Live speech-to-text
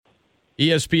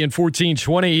ESPN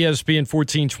 1420,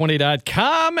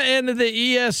 ESPN1420.com, and the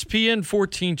ESPN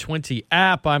 1420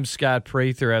 app. I'm Scott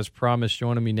Prather, as promised,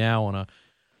 joining me now on a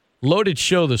loaded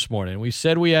show this morning. We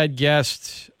said we had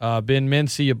guest Ben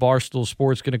Mincy of Barstool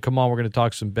Sports going to come on. We're going to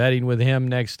talk some betting with him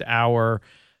next hour.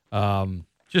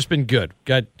 Just been good.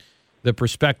 Got the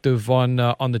perspective on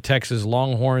the Texas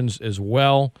Longhorns as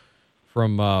well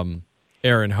from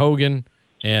Aaron Hogan.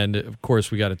 And, of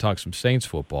course, we got to talk some Saints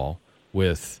football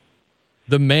with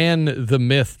the man, the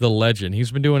myth, the legend.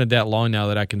 He's been doing it that long now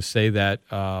that I can say that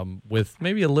with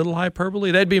maybe a little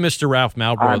hyperbole. That'd be Mr. Ralph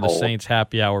Malbrough of the Saints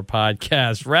Happy Hour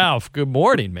podcast. Ralph, good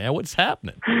morning, man. What's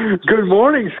happening? Good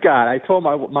morning, Scott. I told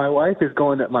my wife is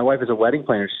my wife is a wedding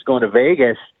planner. She's going to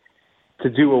Vegas to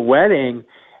do a wedding,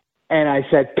 and I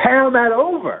said, pound that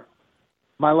over,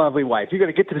 my lovely wife. You're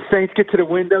going to get to the Saints, get to the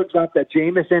window, drop that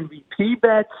Jameis MVP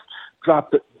bets,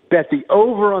 bet the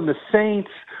over on the Saints.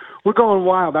 We're going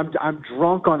wild. I'm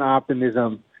drunk on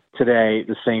optimism today.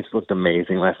 The Saints looked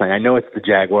amazing last night. I know it's the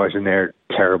Jaguars and they're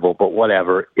terrible, but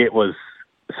whatever. It was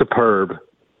superb.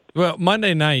 Well,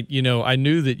 Monday night, I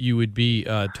knew that you would be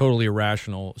totally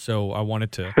irrational, so I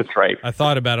wanted to. That's right. I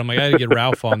thought about it. I'm like, I got to get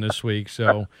Ralph on this week.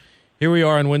 So here we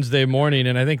are on Wednesday morning,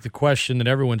 and I think the question that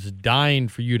everyone's dying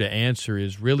for you to answer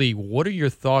is really, what are your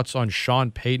thoughts on Sean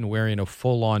Payton wearing a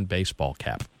full-on baseball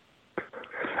cap?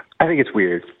 I think it's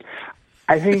weird.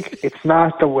 I think it's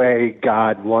not the way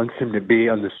God wants him to be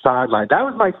on the sideline. That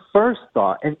was my first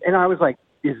thought. And I was like,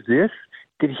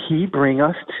 did he bring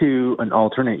us to an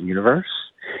alternate universe?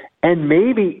 And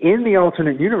maybe in the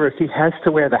alternate universe, he has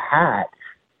to wear the hat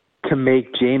to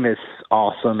make Jameis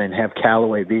awesome and have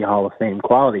Callaway be Hall of Fame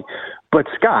quality. But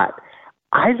Scott,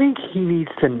 I think he needs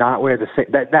to not wear the same.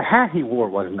 The hat he wore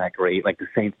wasn't that great. Like the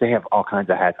Saints, they have all kinds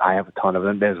of hats. I have a ton of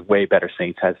them. There's way better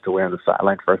Saints hats to wear on the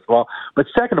sideline, first of all. But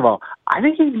second of all, I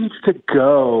think he needs to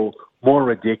go more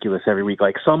ridiculous every week.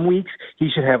 Like some weeks, he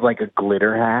should have like a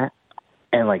glitter hat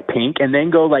and like pink, and then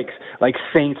go like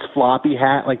Saints floppy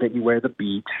hat, like that you wear at the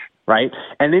beach, right?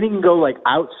 And then he can go like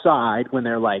outside when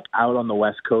they're like out on the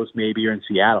West Coast, maybe, or in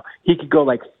Seattle. He could go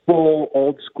like full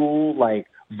old school, like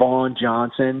Vaughn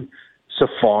Johnson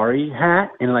safari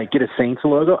hat and like get a Saints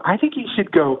logo. I think he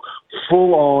should go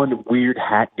full on weird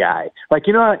hat guy. Like,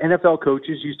 how NFL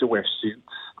coaches used to wear suits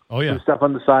and stuff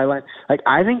on the sideline? Like,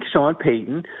 I think Sean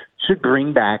Payton should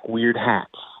bring back weird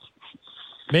hats.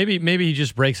 Maybe he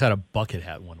just breaks out a bucket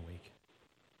hat one week.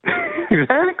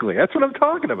 Exactly. That's what I'm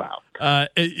talking about.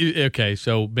 Okay,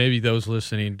 so maybe those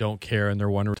listening don't care and they're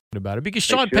wondering about it because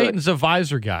Sean Payton's a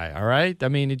visor guy, all right? I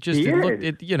mean,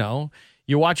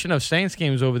 you watch enough Saints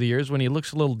games over the years when he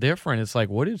looks a little different. It's like,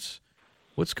 what's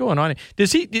going on?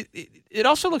 Does he? It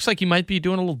also looks like he might be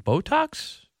doing a little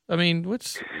Botox. I mean,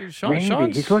 what's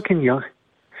Sean's? He's looking young.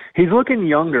 He's looking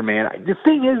younger, man. The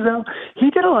thing is, though, he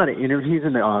did a lot of interviews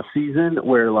in the off season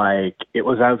where, like, it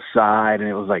was outside and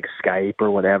it was like Skype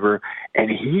or whatever, and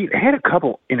he had a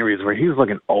couple interviews where he was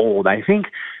looking old. I think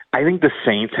the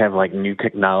Saints have like new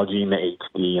technology in the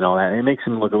HD and all that, and it makes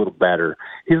him look a little better.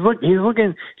 He's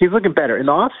looking better in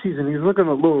the off season. He's looking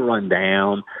a little run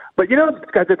down. But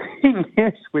Scott, the thing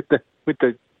is with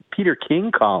the Peter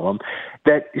King column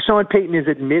that Sean Payton is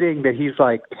admitting that he's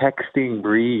like texting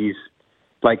Breeze,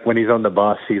 like when he's on the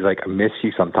bus, he's like, I miss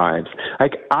you sometimes.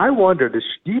 Like, I wonder, do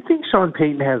you think Sean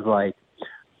Payton has like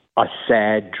a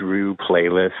sad Drew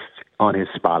playlist on his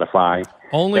Spotify?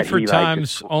 Only for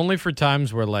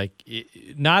times where, like,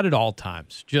 not at all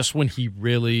times. Just when he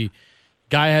really,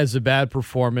 guy has a bad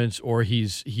performance or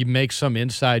he makes some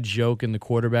inside joke in the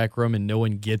quarterback room and no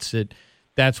one gets it.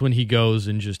 That's when he goes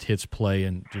and just hits play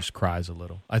and just cries a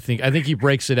little. I think he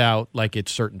breaks it out like at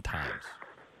certain times.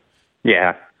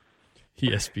 Yeah.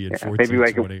 ESPN 1420. Maybe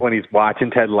like when he's watching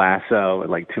Ted Lasso at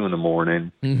like 2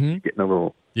 a.m, getting a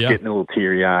little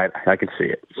teary eyed. I can see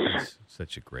it. It's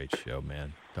such a great show,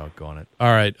 man. Doggone it.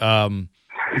 All right.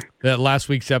 That last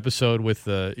week's episode with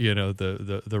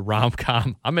the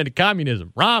rom-com. I'm into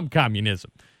communism.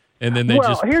 Rom-communism. And then they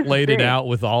just played it out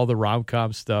with all the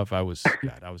rom-com stuff. I was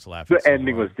laughing. The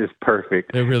ending was just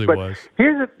perfect. It really was.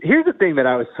 Here's the thing that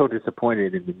I was so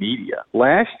disappointed in the media.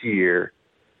 Last year,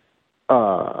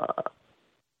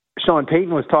 Sean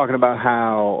Payton was talking about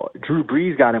how Drew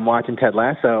Brees got him watching Ted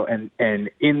Lasso, and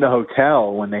in the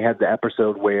hotel when they had the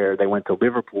episode where they went to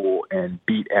Liverpool and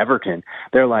beat Everton,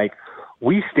 they're like,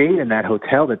 we stayed in that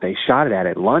hotel that they shot it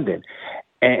at London.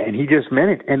 And he just meant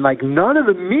it. And like none of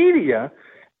the media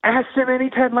asked him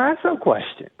any Ted Lasso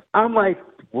questions. I'm like,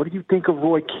 what do you think of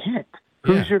Roy Kent?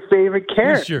 Who's your favorite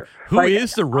character? Who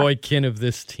is the Roy Kent of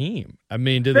this team? I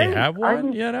mean, do they have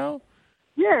one,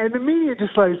 Yeah, and the media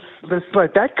just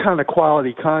like that kind of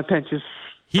quality content just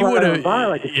he would have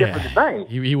like a ship in the night.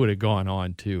 He would have gone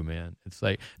on too, man. It's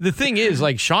like the thing is,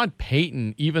 like Sean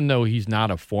Payton, even though he's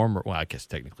not a former, well, I guess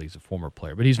technically he's a former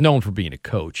player, but he's known for being a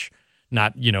coach,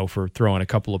 not for throwing a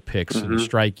couple of picks in the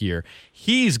strike year.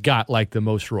 He's got like the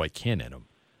most Roy Kent in him.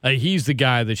 He's the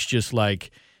guy that's just like,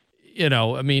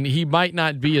 I mean, he might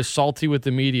not be as salty with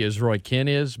the media as Roy Kent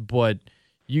is, but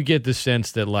you get the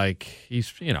sense that like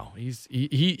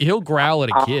he'll growl at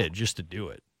a kid just to do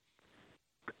it.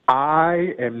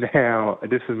 I am now,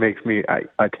 this makes me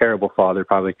a terrible father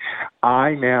probably.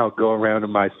 I now go around to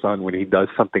my son when he does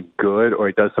something good or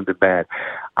he does something bad.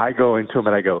 I go into him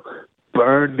and I go,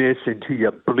 burn this into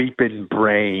your bleeping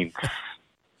brains.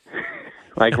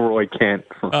 Like Roy Kent.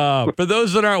 For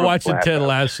those that aren't watching Ted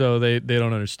Lasso, they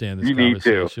don't understand this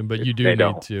conversation, but you do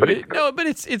need to. But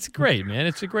it's great, man.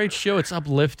 It's a great show. It's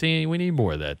uplifting. We need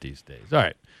more of that these days. All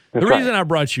right. The reason I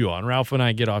brought you on, Ralph and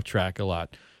I get off track a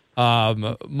lot.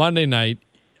 Monday night,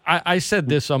 I said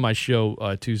this on my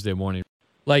show Tuesday morning.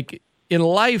 Like, in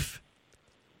life,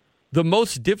 the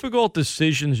most difficult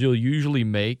decisions you'll usually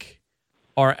make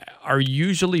are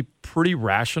usually pretty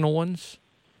rational ones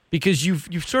because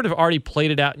you've sort of already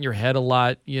played it out in your head a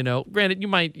lot. Granted, you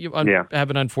might have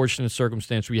an unfortunate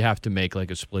circumstance where you have to make like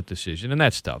a split decision, and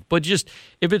that's tough. But just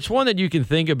if it's one that you can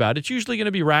think about, it's usually going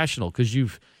to be rational because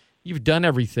you've done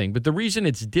everything. But the reason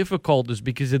it's difficult is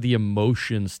because of the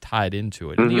emotions tied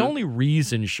into it. And the only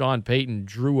reason Sean Payton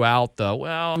drew out I'm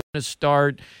going to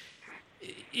start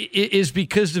is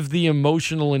because of the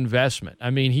emotional investment. I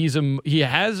mean, he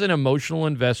has an emotional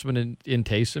investment in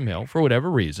Taysom Hill for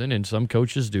whatever reason, and some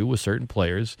coaches do with certain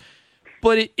players.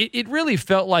 But it really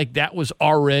felt like that was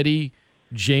already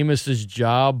Jameis's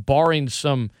job, barring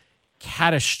some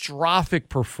catastrophic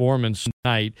performance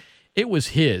tonight. It was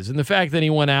his. And the fact that he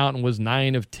went out and was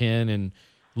 9 of 10 and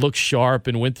looked sharp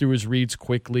and went through his reads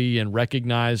quickly and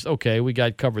recognized, okay, we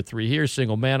got cover 3 here,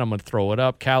 single man, I'm going to throw it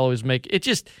up. Callaway's making it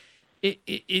just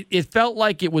it felt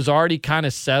like it was already kind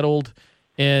of settled,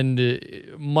 and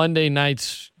Monday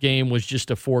night's game was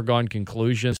just a foregone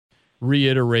conclusion.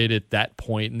 Reiterated that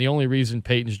point. And the only reason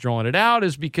Peyton's drawing it out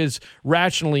is because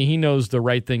rationally he knows the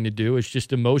right thing to do. It's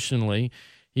just emotionally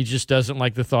he just doesn't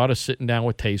like the thought of sitting down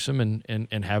with Taysom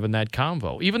and having that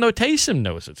convo, even though Taysom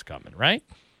knows it's coming, right?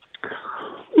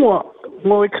 Well,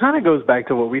 it kind of goes back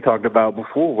to what we talked about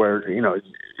before where,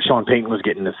 Sean Payton was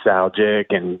getting nostalgic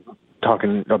and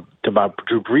talking about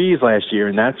Drew Brees last year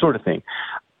and that sort of thing.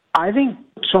 I think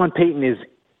Sean Payton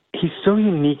he's so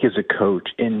unique as a coach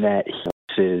in that he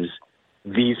uses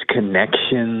these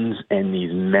connections and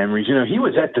these memories. He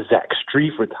was at the Zach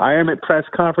Strief retirement press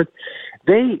conference.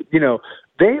 They've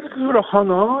sort of hung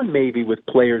on maybe with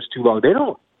players too long.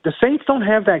 The Saints don't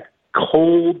have that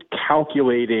cold,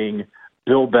 calculating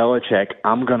Bill Belichick,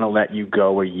 I'm going to let you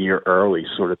go a year early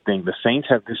sort of thing. The Saints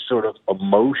have this sort of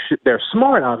emotion. They're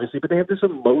smart, obviously, but they have this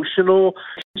emotional.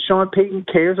 Sean Payton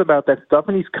cares about that stuff,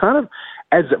 and he's kind of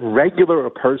as regular a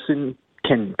person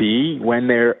can be when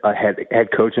they're a head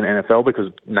coach in the NFL,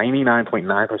 because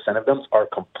 99.9% of them are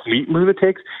complete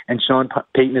lunatics, and Sean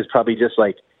Payton is probably just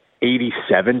like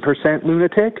 87%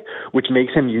 lunatic, which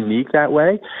makes him unique that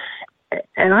way.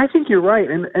 And I think you're right.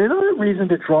 And another reason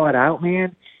to draw it out,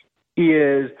 man,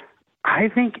 is I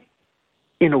think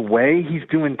in a way he's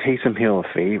doing Taysom Hill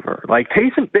a favor. Like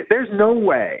Taysom, there's no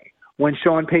way when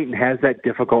Sean Payton has that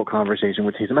difficult conversation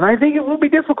with Taysom, and I think it will be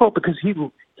difficult because he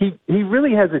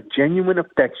really has a genuine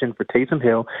affection for Taysom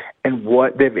Hill and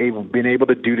what they've been able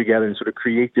to do together and sort of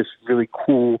create this really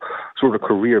cool sort of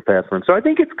career path for him. So I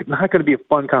think it's not going to be a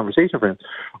fun conversation for him.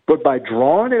 But by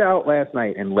drawing it out last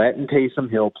night and letting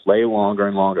Taysom Hill play longer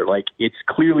and longer, like it's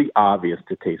clearly obvious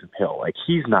to Taysom Hill. Like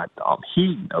he's not dumb.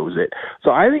 He knows it.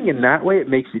 So I think in that way it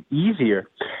makes it easier.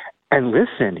 And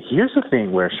listen, here's the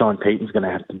thing where Sean Payton's going to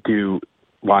have to do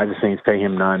why the Saints pay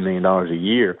him $9 million a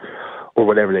year or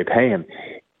whatever they pay him,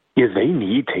 is they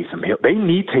need Taysom Hill. They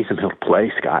need Taysom Hill to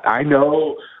play, Scott. I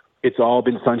know it's all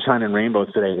been sunshine and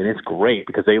rainbows today, and it's great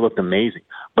because they looked amazing.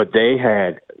 But they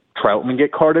had Troutman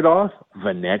get carted off.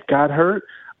 Vanette got hurt.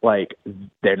 Like,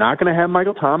 they're not going to have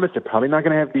Michael Thomas. They're probably not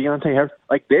going to have Deontay Harris.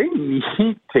 Like, they need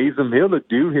Taysom Hill to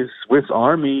do his Swiss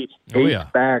Army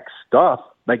H-back stuff.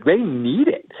 Like, they need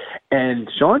it. And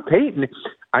Sean Payton,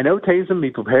 I know Taysom,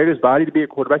 he prepared his body to be a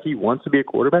quarterback. He wants to be a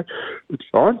quarterback.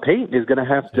 Sean Payton is going to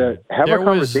have to have a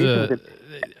conversation with him.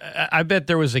 I bet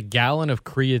there was a gallon of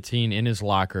creatine in his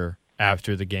locker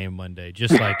after the game Monday.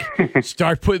 Just like,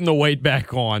 start putting the weight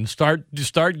back on. Start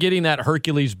getting that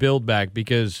Hercules build back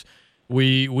because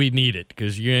we need it.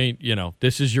 Because you ain't,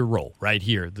 this is your role right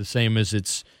here. The same as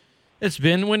it's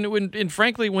been and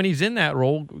frankly, when he's in that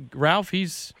role, Ralph,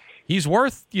 he's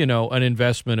worth, an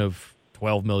investment of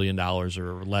 $12 million or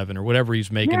 $11 or whatever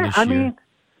he's making this year.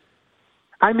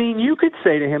 I mean, you could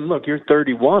say to him, look, you're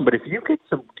 31, but if you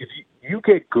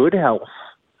get good health,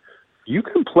 you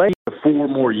can play 4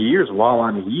 more years while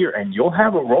I'm here, and you'll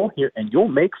have a role here, and you'll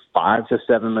make $5 to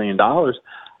 $7 million.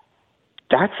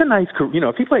 That's a nice career.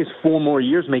 If he plays 4 more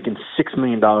years making $6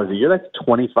 million a year, that's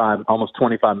almost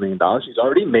 $25 million. He's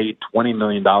already made $20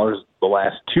 million the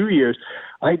last 2 years.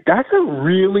 Like, that's a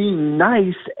really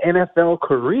nice NFL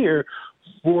career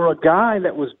for a guy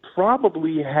that was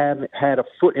probably had a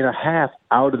foot and a half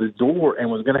out of the door and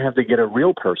was going to have to get a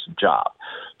real person job.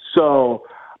 So,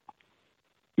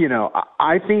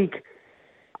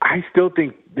 I still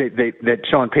think that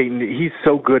Sean Payton, he's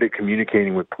so good at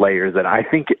communicating with players that I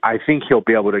think he'll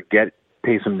be able to get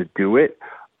Taysom to do it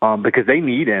because they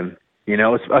need him.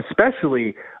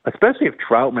 Especially if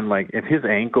Troutman, if his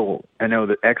ankle, I know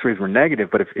the X-rays were negative,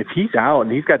 but if he's out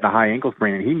and he's got the high ankle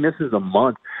sprain and he misses a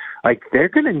month, they're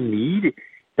gonna need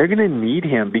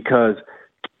him because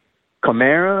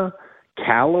Kamara,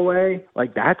 Callaway,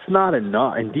 that's not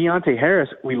enough. And Deontay Harris,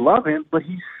 we love him, but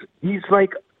he's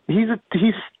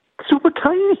super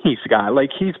tiny, Scott.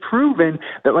 He's proven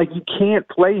that you can't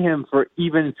play him for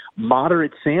even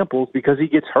moderate samples because he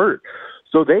gets hurt.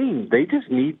 So they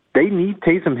need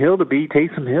Taysom Hill to be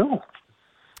Taysom Hill.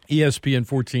 ESPN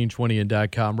 1420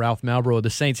 and .com. Ralph Malbrough of the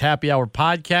Saints Happy Hour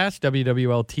podcast,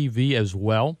 WWL TV as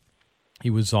well. He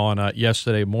was on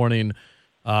yesterday morning.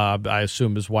 I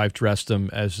assume his wife dressed him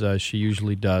as she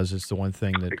usually does. It's the one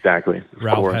thing that exactly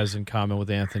Ralph has in common with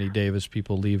Anthony Davis.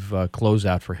 People leave clothes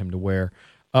out for him to wear.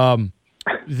 The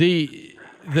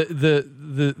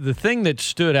thing that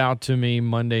stood out to me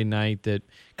Monday night, that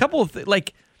couple of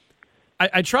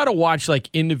I try to watch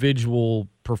individual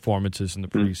performances in the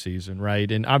preseason,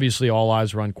 right? And obviously all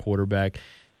eyes are on quarterback.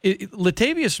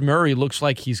 Latavius Murray looks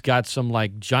like he's got some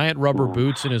giant rubber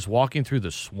boots and is walking through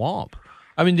the swamp.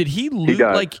 I mean, did he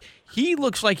look he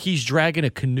looks like he's dragging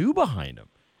a canoe behind him.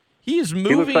 He is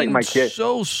moving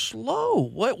so slow.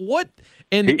 What?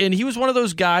 And he was one of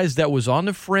those guys that was on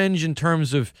the fringe in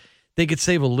terms of they could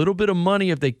save a little bit of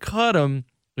money if they cut him.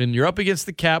 And you're up against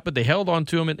the cap, but they held on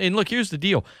to him. And look, here's the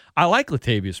deal. I like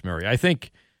Latavius Murray. I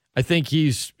think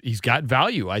he's got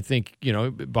value. I think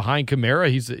behind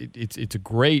Kamara, it's a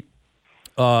great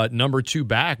number 2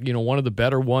 back. One of the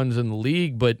better ones in the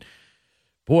league. But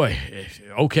boy,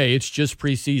 okay, it's just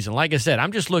preseason. Like I said,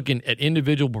 I'm just looking at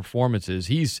individual performances.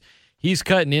 He's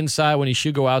cutting inside when he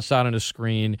should go outside on a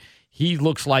screen. He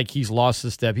looks like he's lost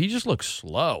a step. He just looks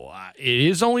slow. It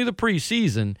is only the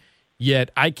preseason.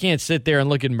 Yet I can't sit there and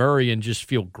look at Murray and just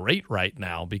feel great right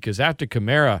now because after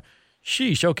Kamara,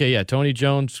 sheesh, okay, yeah, Tony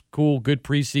Jones, cool, good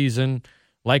preseason,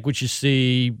 like what you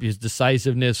see, his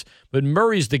decisiveness. But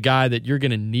Murray's the guy that you're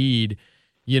going to need,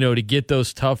 to get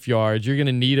those tough yards. You're going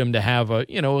to need him to have a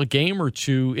game or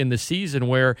two in the season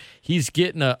where he's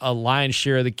getting a lion's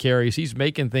share of the carries. He's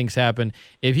making things happen.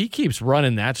 If he keeps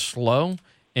running that slow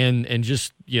and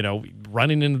just,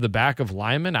 running into the back of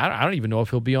linemen, I don't even know if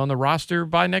he'll be on the roster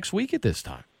by next week at this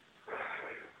time.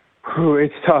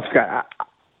 It's tough, Scott.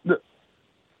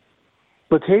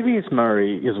 Latavius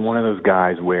Murray is one of those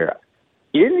guys where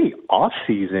in the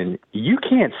offseason, you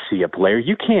can't see a player.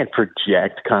 You can't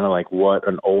project kind of what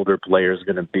an older player is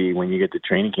going to be when you get to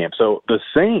training camp. So the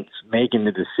Saints making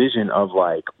the decision of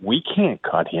we can't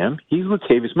cut him. He's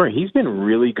Latavius Murray. He's been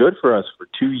really good for us for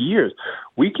 2 years.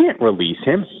 We can't release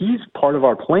him. He's part of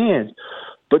our plans.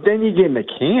 But then you get into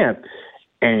camp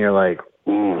and you're like,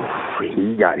 ooh,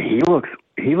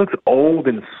 he looks old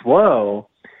and slow.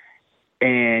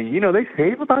 And, they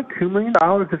save about $2 million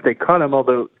if they cut him,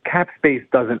 although cap space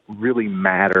doesn't really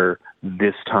matter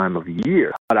this time of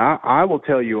year. But I will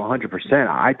tell you 100%,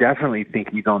 I definitely think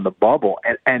he's on the bubble.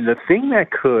 And the thing that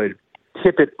could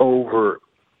tip it over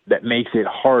that makes it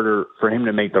harder for him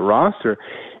to make the roster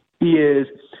is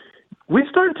we've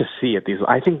started to see it these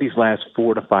last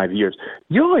 4 to 5 years.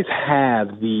 You always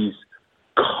have these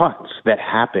cuts that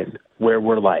happen where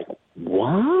we're like,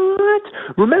 what?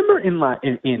 Remember in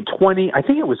 20, I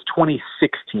think it was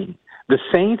 2016, the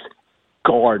Saints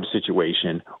guard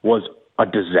situation was a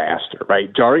disaster,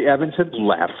 right? Jari Evans had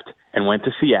left and went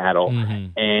to Seattle,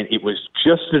 and it was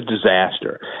just a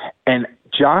disaster. And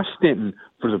Josh Stinton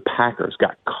for the Packers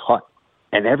got cut,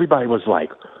 and everybody was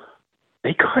like,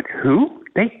 they cut who?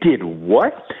 They did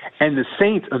what? And the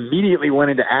Saints immediately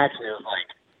went into action. It was like,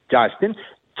 Josh Stinton,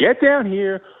 get down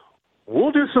here.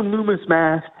 We'll do some Loomis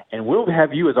math, and we'll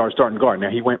have you as our starting guard. Now,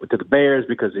 he went to the Bears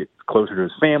because it's closer to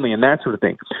his family and that sort of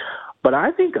thing. But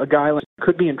I think a guy like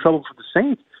could be in trouble for the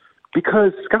Saints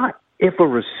because, Scott, if a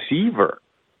receiver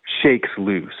shakes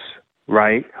loose,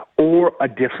 right, or a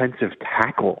defensive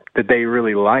tackle that they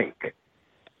really like,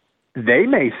 they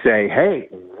may say, hey,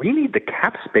 we need the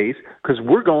cap space because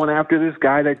we're going after this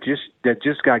guy that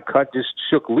just got cut, just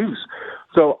shook loose.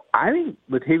 So I think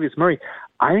Latavius Murray,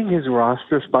 I think his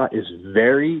roster spot is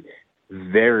very,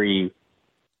 very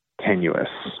tenuous.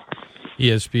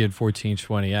 ESPN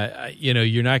 1420.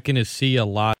 You're not going to see a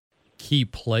lot of key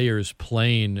players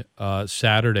playing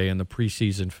Saturday in the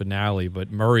preseason finale, but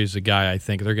Murray's a guy I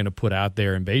think they're going to put out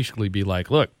there and basically be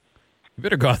like, look, you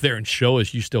better go out there and show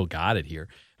us you still got it here.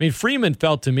 I mean, Freeman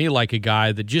felt to me like a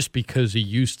guy that just because he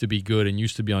used to be good and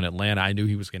used to be on Atlanta, I knew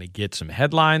he was going to get some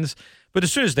headlines. But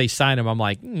as soon as they sign him, I'm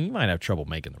like, he might have trouble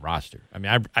making the roster. I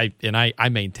mean, I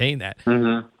maintain that.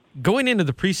 Mm-hmm. Going into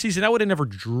the preseason, I would have never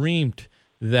dreamed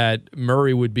that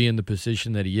Murray would be in the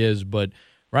position that he is. But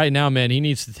right now, man, he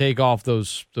needs to take off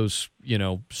those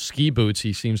ski boots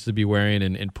he seems to be wearing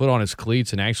and put on his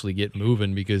cleats and actually get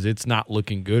moving because it's not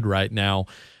looking good right now.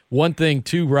 One thing,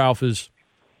 too, Ralph, is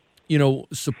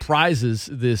surprises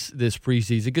this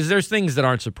preseason because there's things that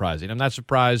aren't surprising. I'm not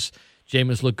surprised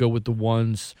Jameis looked good with the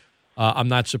ones. I'm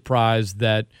not surprised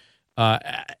that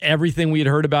everything we had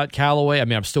heard about Callaway, I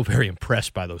mean, I'm still very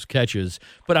impressed by those catches,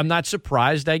 but I'm not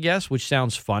surprised, I guess, which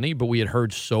sounds funny, but we had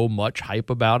heard so much hype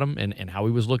about him and how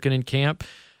he was looking in camp.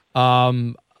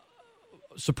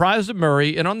 Surprised at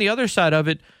Murray, and on the other side of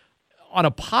it, on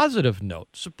a positive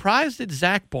note, surprised at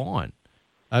Zach Baun.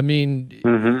 I mean,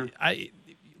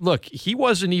 look, he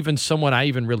wasn't even someone I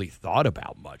even really thought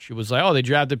about much. It was like, oh, they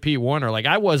drafted Pete Warner. Like,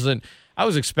 I was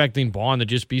expecting Baun to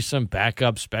just be some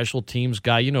backup special teams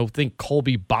guy, think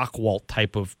Colby Bachwalt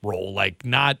type of role, like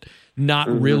not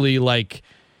really like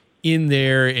in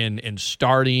there and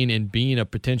starting and being a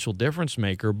potential difference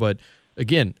maker. But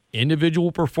again,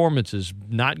 individual performances,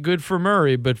 not good for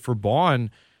Murray, but for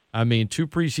Baun, I mean, 2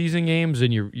 preseason games,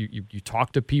 and you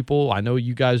talk to people. I know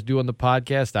you guys do on the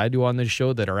podcast. I do on this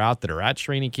show that are at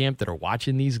training camp that are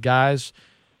watching these guys.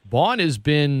 Baun has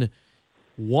been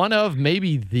one of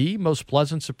maybe the most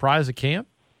pleasant surprise of camp.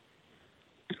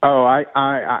 Oh,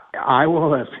 I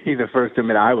will be the first to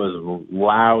admit I was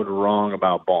loud wrong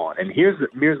about Baun. And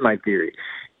here's my theory: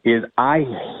 is I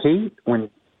hate when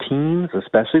teams,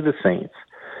 especially the Saints,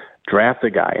 draft a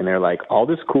guy and they're like, all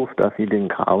this cool stuff you did in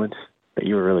college that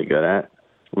you were really good at,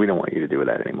 we don't want you to do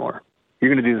that anymore.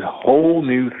 You're going to do this whole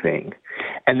new thing.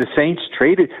 And the Saints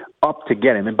traded up to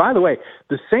get him. And by the way,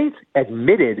 the Saints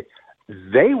admitted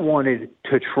they wanted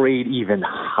to trade even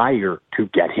higher to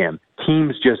get him.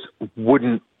 Teams just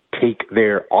wouldn't take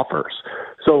their offers.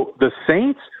 So the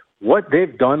Saints, what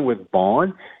they've done with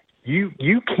Baun, you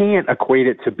can't equate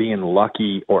it to being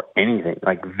lucky or anything.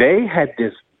 Like, they had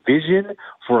this vision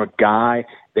for a guy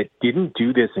that didn't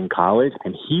do this in college,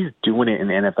 and he's doing it in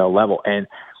the NFL level. And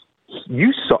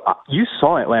you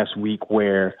saw it last week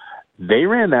where they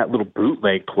ran that little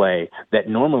bootleg play that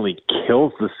normally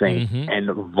kills the Saints, and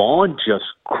Vaughn just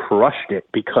crushed it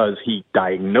because he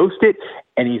diagnosed it,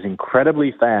 and he's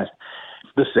incredibly fast.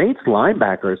 The Saints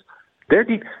linebackers,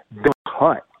 they'll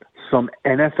cut some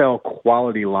NFL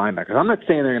quality linebackers. I'm not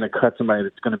saying they're going to cut somebody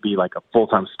that's going to be like a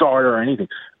full-time starter or anything,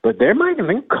 but they might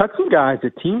cut some guys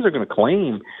that teams are going to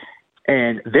claim,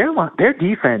 and their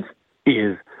defense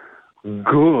is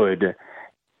good.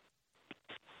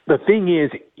 The thing is,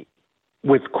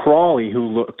 with Crawley, who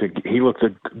looked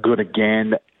good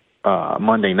again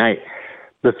Monday night,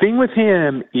 the thing with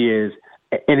him is,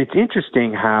 and it's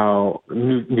interesting how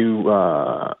new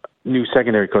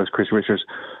secondary coach Chris Richards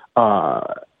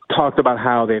talked about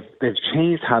how they've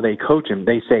changed how they coach him.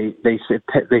 They said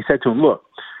to him, look,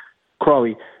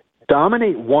 Crawley,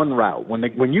 dominate one route.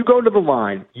 When you go to the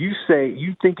line, you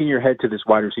think in your head to this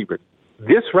wide receiver,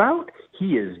 this route,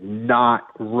 he is not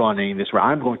running this route.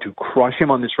 I'm going to crush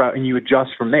him on this route, and you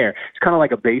adjust from there. It's kind of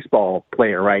like a baseball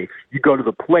player, right? You go to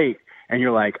the plate, and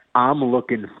you're like, I'm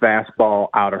looking fastball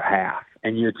outer half,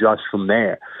 and you adjust from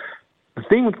there. The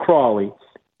thing with Crawley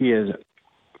is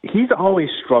he's always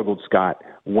struggled, Scott,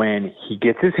 when he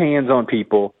gets his hands on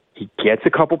people, he gets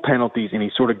a couple penalties, and he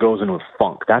sort of goes into a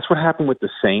funk. That's what happened with the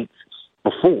Saints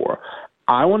before.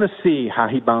 I want to see how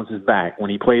he bounces back when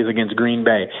he plays against Green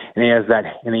Bay and he has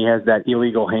that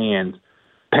illegal hand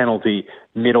penalty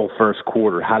middle first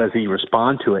quarter. How does he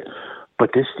respond to it? But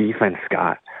this defense,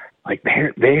 Scott, like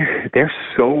they're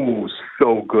so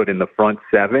good in the front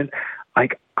seven,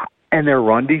 like, and their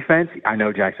run defense. I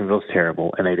know Jacksonville's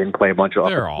terrible and they didn't play a bunch of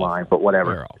offensive line, but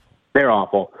whatever. They're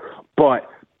awful. But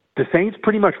the Saints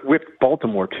pretty much whipped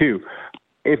Baltimore too.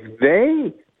 If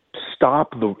they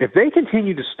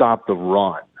continue to stop the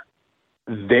run,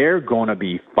 they're going to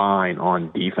be fine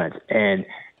on defense. And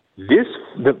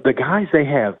the guys they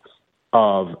have,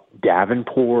 of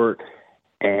Davenport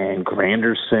and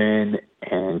Granderson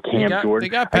and Cam Jordan. They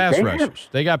got pass rushers.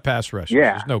 They got pass rushers.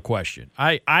 Yeah. There's no question.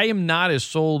 I am not as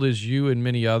sold as you and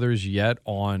many others yet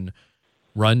on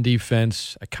run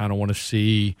defense. I kind of want to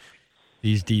see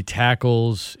these D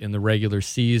tackles in the regular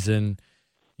season,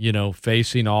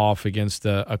 facing off against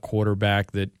a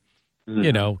quarterback that,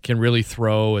 can really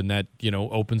throw, and that,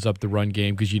 opens up the run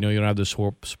game because you don't have the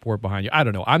support behind you. I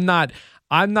don't know. I'm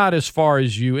not as far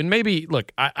as you. And maybe,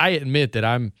 look, I admit that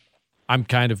I'm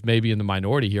kind of maybe in the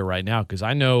minority here right now because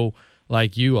I know,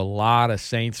 like you, a lot of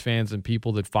Saints fans and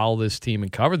people that follow this team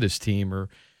and cover this team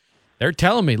they're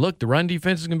telling me, look, the run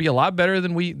defense is going to be a lot better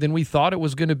than we thought it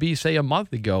was going to be, say, a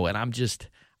month ago. And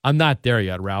I'm not there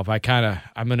yet, Ralph. I'm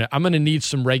gonna need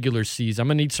some regular season. I'm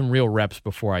gonna need some real reps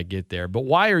before I get there. But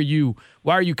why are you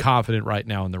confident right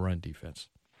now in the run defense?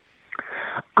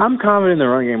 I'm confident in the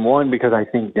run game, one, because I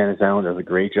think Dennis Allen does a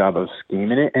great job of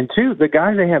scheming it, and two, the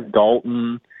guys they have,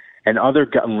 Dalton and other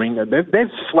they've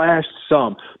flashed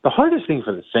some. The hardest thing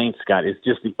for the Saints, Scott, is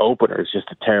just the opener. It's just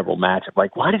a terrible matchup.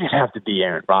 Like, why did it have to be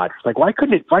Aaron Rodgers? Like, why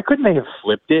couldn't they have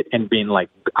flipped it and been like,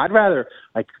 I'd rather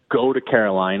go to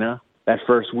Carolina that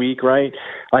first week, right?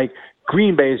 Like,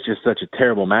 Green Bay is just such a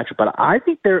terrible matchup, but I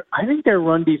think their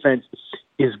run defense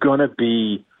is gonna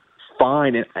be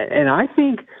fine, and I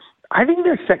think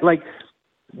they're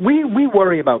we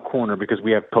worry about corner because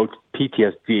we have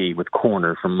PTSD with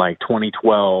corner from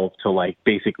 2012 to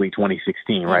basically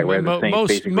 2016, right? Where the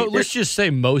Saints let's just say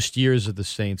most years of the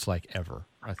Saints, ever.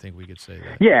 I think we could say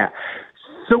that. Yeah.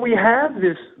 So we have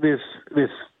this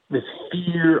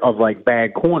fear of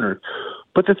bad corners,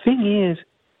 but the thing is,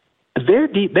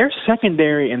 their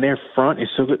secondary and their front is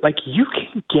so good. You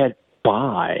can get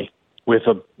by with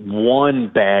one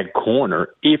bad corner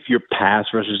if your pass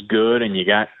rush is good and you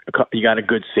got a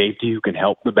good safety who can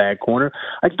help the bad corner.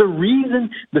 The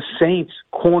reason the Saints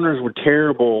corners were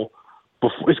terrible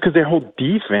before is because their whole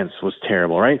defense was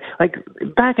terrible, right?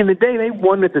 Back in the day, they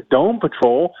won at the Dome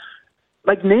Patrol.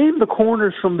 Name the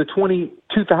corners from the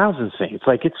 2000 Saints.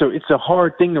 It's a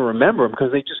hard thing to remember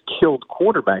because they just killed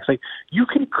quarterbacks. You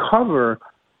can cover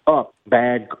up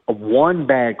one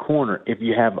bad corner if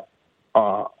you have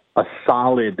a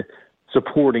solid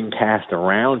supporting cast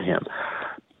around him.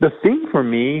 The thing for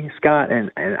me, Scott,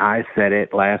 and I said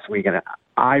it last week, and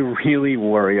I really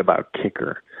worry about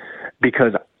kicker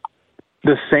because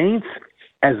the Saints,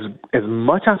 as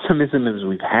much optimism as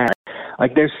we've had,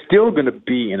 they're still going to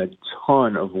be in a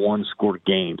ton of one-score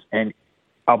games. And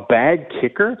a bad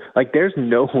kicker, there's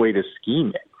no way to scheme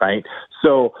it, right?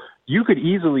 So you could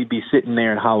easily be sitting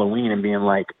there at Halloween and being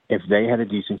like, if they had a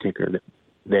decent kicker,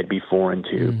 they'd be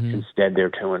 4-2. Mm-hmm. Instead,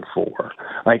 they're 2-4.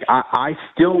 I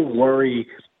still worry.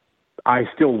 I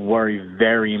still worry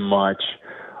very much.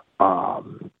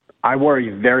 I worry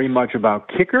very much about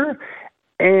kicker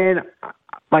and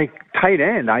tight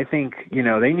end. I think they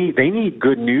need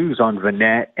good news on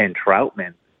Vannett and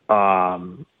Troutman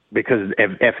because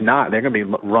if not, they're going to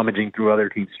be rummaging through other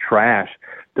teams' trash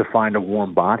to find a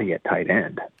warm body at tight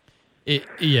end.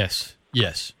 Yes.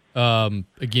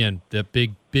 Again, that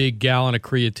big gallon of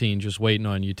creatine just waiting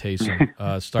on you,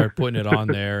 Taysom. Start putting it on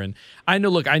there. And I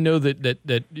know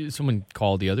that someone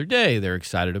called the other day. They're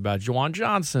excited about Juwan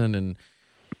Johnson, and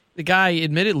the guy,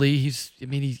 admittedly,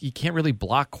 he can't really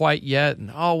block quite yet.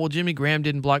 And Jimmy Graham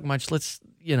didn't block much.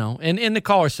 And the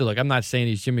caller said, look, I'm not saying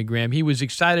he's Jimmy Graham. He was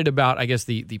excited about, I guess,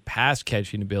 the pass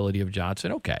catching ability of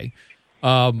Johnson. Okay,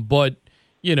 but.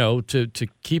 To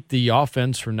keep the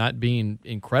offense from not being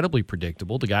incredibly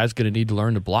predictable, the guy's going to need to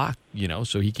learn to block,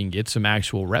 so he can get some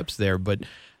actual reps there. But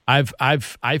I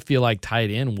feel like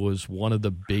tight end was one of the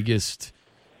biggest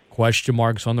question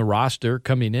marks on the roster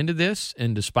coming into this.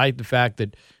 And despite the fact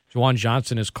that Juwan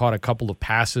Johnson has caught a couple of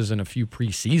passes in a few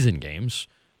preseason games,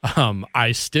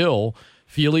 I still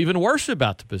feel even worse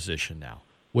about the position now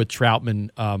with Troutman,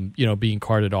 being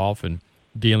carted off and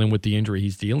dealing with the injury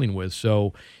he's dealing with.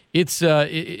 So it's,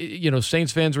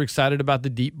 Saints fans are excited about the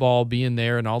deep ball being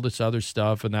there and all this other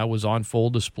stuff, and that was on full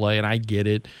display, and I get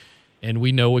it. And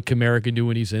we know what Kamara can do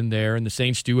when he's in there, and the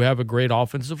Saints do have a great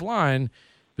offensive line.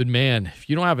 But, man, if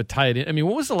you don't have a tight end –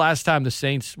 when was the last time the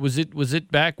Saints – was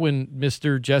it back when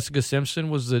Mr. Jessica Simpson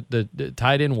was the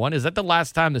tight end one? Is that the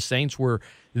last time the Saints were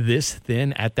this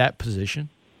thin at that position?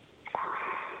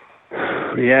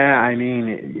 Yeah,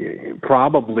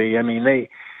 probably. They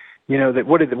 –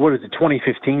 what is it?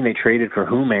 2015? They traded for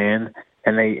Hooman,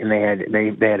 and they had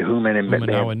Hooman and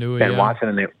Ben Watson,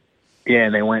 and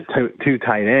they went two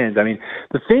tight ends.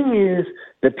 The thing is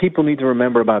that people need to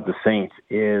remember about the Saints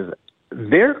is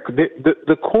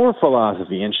the core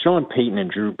philosophy, and Sean Payton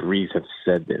and Drew Brees have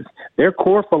said this. Their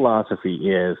core philosophy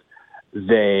is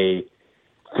they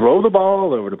throw the ball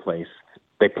all over the place.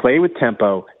 They play with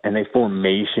tempo, and they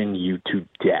formation you to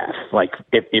death. Like,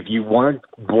 if you want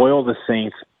to boil the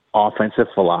Saints' offensive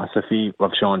philosophy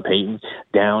of Sean Payton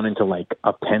down into like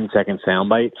a 10-second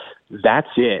soundbite, that's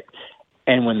it.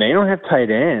 And when they don't have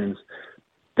tight ends,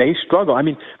 they struggle. I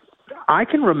mean, I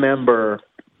can remember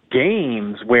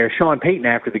games where Sean Payton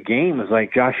after the game was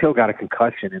like, Josh Hill got a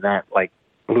concussion, and that like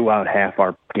blew out half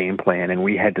our game plan, and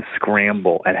we had to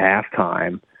scramble at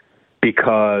halftime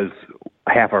because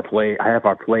half our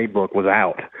playbook was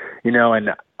out, and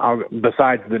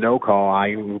besides the no call,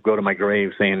 I would go to my grave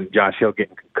saying Josh Hill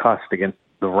getting concussed against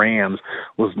the Rams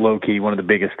was low-key one of the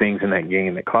biggest things in that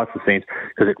game that cost the Saints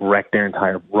because it wrecked their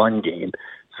entire run game.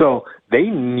 So they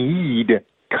need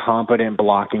competent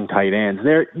blocking tight ends.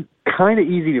 They're kind of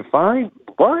easy to find,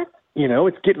 but,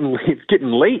 it's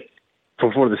getting late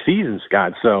before the season,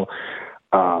 Scott. So,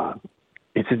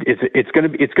 it's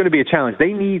going to be a challenge.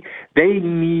 They need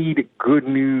good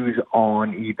news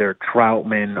on either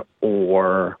Troutman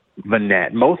or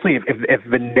Vannett. Mostly, if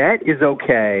Vannett is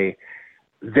okay,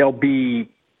 it'll be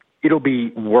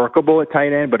workable at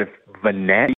tight end. But if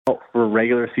Vannett out for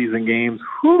regular season games,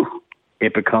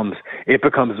 it'll become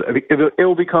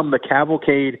the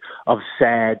cavalcade of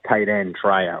sad tight end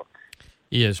tryouts.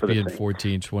 ESPN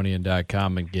 1420 and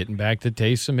 .com. And getting back to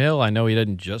Taysom Hill, I know he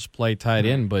doesn't just play tight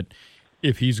end, but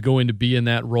if he's going to be in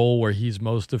that role where he's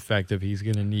most effective, he's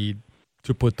going to need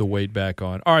to put the weight back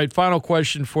on. All right, final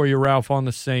question for you, Ralph, on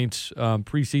the Saints.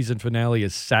 Preseason finale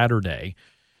is Saturday.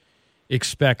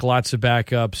 Expect lots of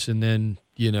backups, and then,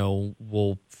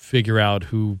 we'll figure out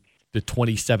who the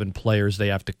 27 players they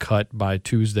have to cut by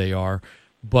Tuesday are.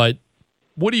 But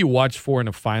what do you watch for in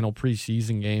a final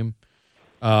preseason game?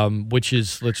 Which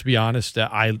is, let's be honest,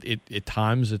 at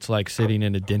times it's like sitting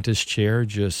in a dentist chair,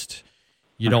 just –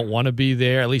 you don't want to be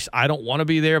there. At least I don't want to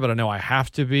be there, but I know I have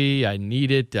to be. I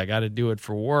need it. I got to do it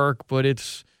for work. But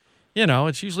it's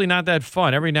usually not that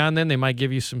fun. Every now and then they might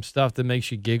give you some stuff that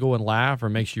makes you giggle and laugh or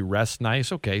makes you rest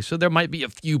nice. Okay, so there might be a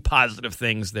few positive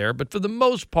things there. But for the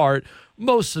most part,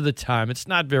 most of the time, it's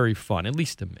not very fun, at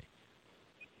least to me.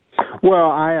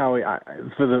 Well,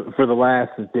 for the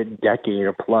last decade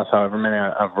or plus, however many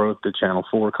I've wrote the Channel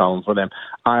 4 column for them,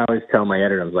 I always tell my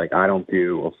editor, I was like, I don't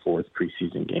do a fourth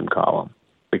preseason game column.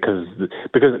 Because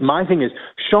my thing is,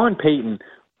 Sean Payton,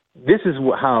 this is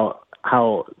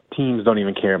how teams don't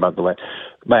even care about the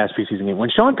last preseason game. When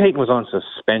Sean Payton was on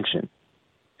suspension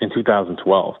in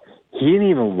 2012, he didn't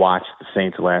even watch the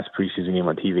Saints' last preseason game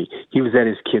on TV. He was at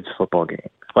his kid's football game.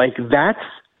 Like, that's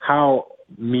how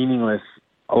meaningless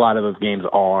a lot of those games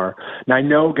are. Now, I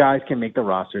know guys can make the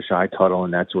roster, Shy Tuttle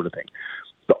and that sort of thing.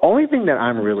 The only thing that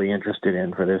I'm really interested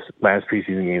in for this last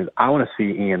preseason game is I want to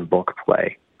see Ian Book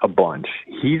play a bunch.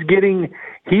 He's getting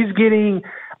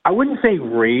I wouldn't say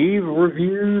rave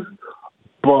reviews,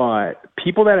 but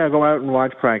people that go out and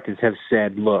watch practice have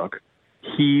said, look,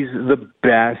 he's the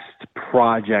best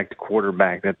project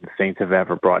quarterback that the Saints have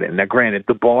ever brought in. Now, granted,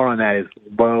 the bar on that is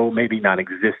low, maybe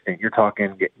non-existent. You're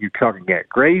talking Garrett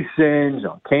Grayson,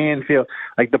 John Canfield.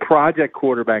 Like, the project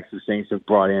quarterbacks the Saints have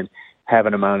brought in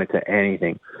haven't amounted to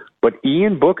anything. But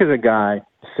Ian Book is a guy,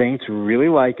 Saints really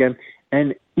like him.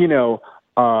 And,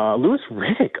 Louis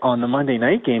Riddick on the Monday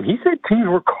night game, he said teams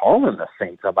were calling the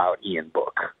Saints about Ian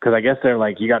Book because I guess they're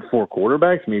like, you got four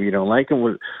quarterbacks, maybe you don't like him,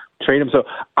 we'll trade him. So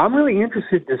I'm really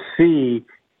interested to see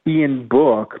Ian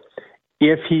Book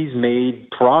if he's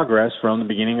made progress from the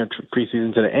beginning of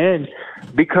preseason to the end,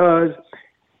 because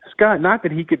Scott, not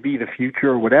that he could be the future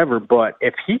or whatever, but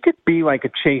if he could be like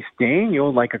a Chase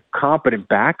Daniel, like a competent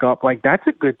backup, like that's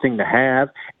a good thing to have.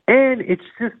 And it's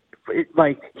just,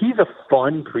 he's a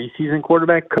fun preseason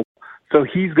quarterback, so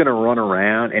he's going to run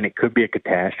around, and it could be a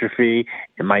catastrophe.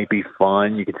 It might be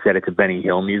fun. You could set it to Benny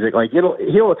Hill music. He's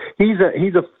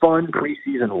a fun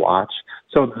preseason watch.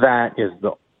 So that is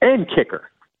kicker.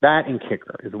 That and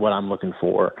kicker is what I'm looking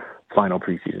for. Final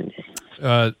preseason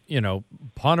game.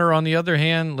 Punter on the other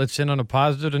hand, let's end on a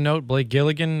positive note. Blake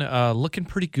Gilligan looking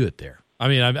pretty good there. I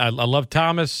mean, I love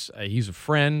Thomas. He's a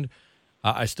friend.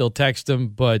 I still text him,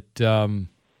 but.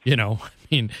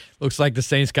 Looks like the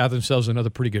Saints got themselves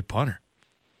another pretty good punter.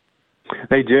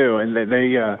 They do, and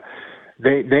the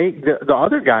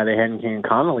other guy they had in Ken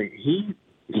Connolly,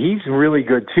 he's really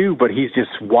good too, but he's just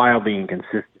wildly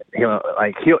inconsistent.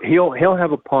 He'll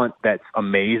have a punt that's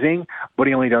amazing, but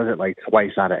he only does it like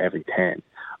twice out of every 10.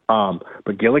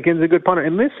 But Gilligan's a good punter.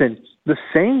 And listen, the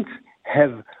Saints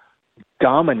have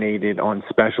dominated on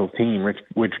special team.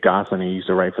 Rich Gosselin, he used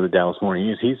to write for the Dallas Morning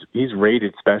News. He rates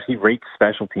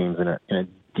special teams in a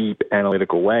deep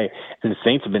analytical way. And the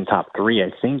Saints have been top 3,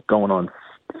 I think, going on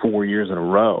 4 years in a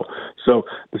row. So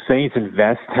the Saints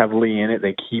invest heavily in it.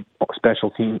 They keep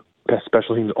special teams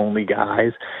only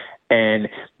guys. And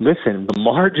listen, the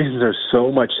margins are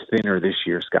so much thinner this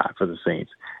year, Scott, for the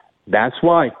Saints. That's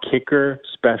why kicker,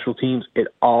 special teams, it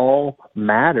all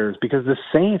matters, because the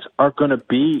Saints are going to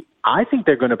be, I think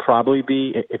they're going to probably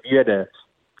be, if you had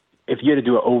to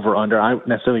do an over-under, I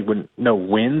necessarily wouldn't know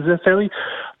wins necessarily,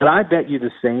 but I bet you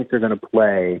the Saints are going to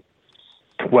play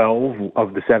 12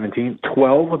 of the 17.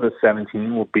 12 of the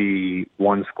 17 will be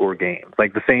one-score games.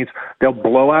 Like the Saints, they'll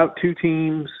blow out 2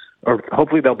 teams, or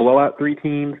hopefully they'll blow out 3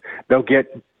 teams. They'll get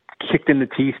kicked in the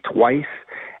teeth twice,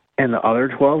 and the other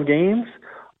 12 games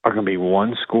are going to be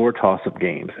one-score toss-up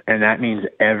games. And that means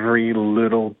every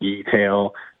little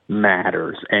detail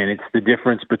matters. And it's the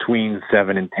difference between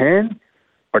 7-10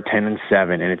 or 10-7.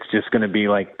 And it's just going to be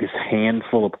like this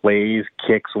handful of plays,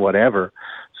 kicks, whatever.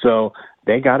 So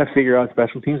they got to figure out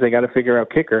special teams. They got to figure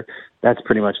out kicker. That's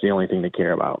pretty much the only thing they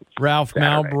care about. Ralph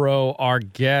Malbrough, our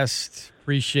guest.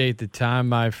 Appreciate the time,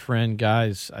 my friend.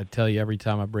 Guys, I tell you every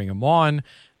time I bring him on,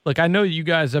 look, I know you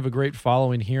guys have a great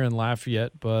following here in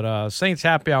Lafayette, but Saints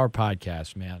Happy Hour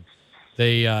podcast, man.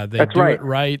 They That's do right. it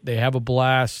right. They have a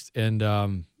blast. And,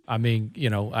 I mean, you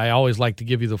know, I always like to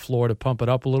give you the floor to pump it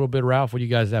up a little bit. Ralph, what do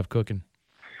you guys have cooking?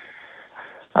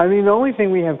 I mean, the only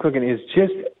thing we have cooking is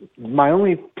just, my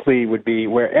only plea would be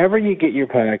wherever you get your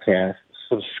podcast,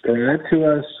 subscribe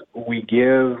to us. We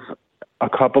give a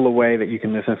couple away that you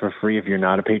can listen for free if you're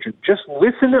not a patron. Just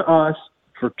listen to us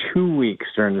for 2 weeks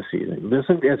during the season.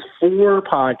 It's 4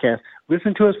 podcasts.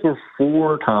 Listen to us for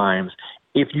 4 times.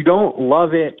 If you don't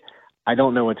love it, I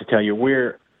don't know what to tell you.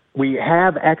 We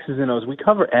have X's and O's. We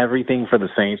cover everything for the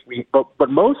Saints. But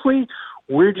mostly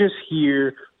we're just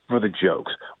here for the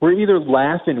jokes. We're either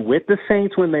laughing with the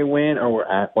Saints when they win, or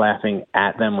we're laughing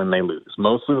at them when they lose.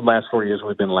 Most of the last 4 years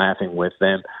we've been laughing with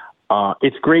them.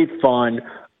 It's great fun.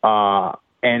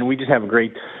 And we just have a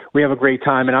great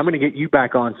time, and I'm going to get you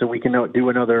back on so we can do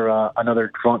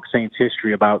another Drunk Saints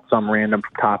history about some random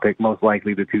topic, most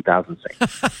likely the 2000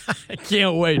 Saints. I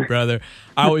can't wait, brother.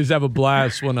 I always have a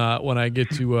blast when I get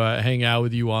to hang out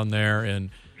with you on there, and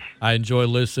I enjoy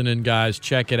listening, guys.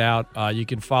 Check it out. You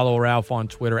can follow Ralph on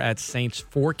Twitter at Saints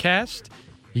Forecast.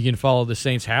 You can follow the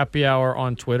Saints Happy Hour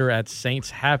on Twitter at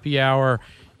Saints Happy Hour,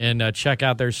 and check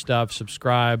out their stuff.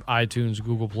 Subscribe, iTunes,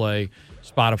 Google Play,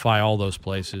 Spotify, all those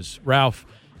places. Ralph,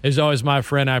 as always, my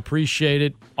friend, I appreciate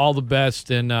it. All the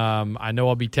best, and I know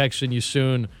I'll be texting you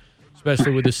soon,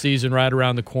 especially with the season right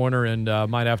around the corner, and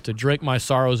might have to drink my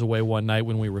sorrows away one night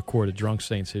when we record a Drunk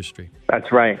Saints history.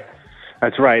 That's right.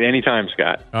 Anytime,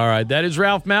 Scott. All right, that is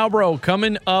Ralph Malbrough.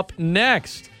 Coming up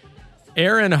next,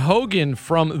 Aaron Hogan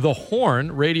from The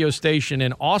Horn radio station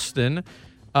in Austin.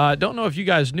 Don't know if you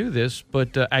guys knew this,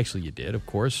 but actually you did, of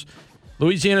course.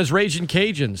 Louisiana's Ragin'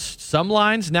 Cajuns. Some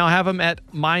lines now have them at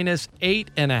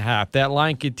 -8.5. That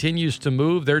line continues to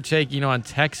move. They're taking on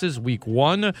Texas week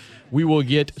 1. We will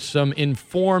get some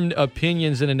informed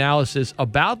opinions and analysis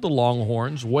about the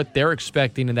Longhorns, what they're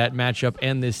expecting in that matchup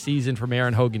and this season from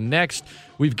Aaron Hogan next.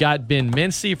 We've got Ben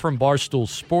Mincy from Barstool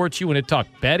Sports. You want to talk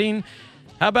betting?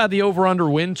 How about the over-under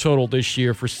win total this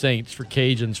year for Saints, for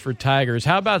Cajuns, for Tigers?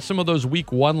 How about some of those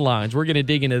week 1 lines? We're going to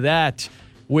dig into that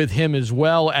with him as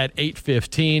well at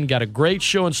 8:15. Got a great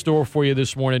show in store for you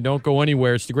this morning. Don't go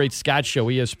anywhere. It's the Great Scott Show,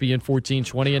 ESPN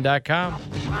 1420 and .com.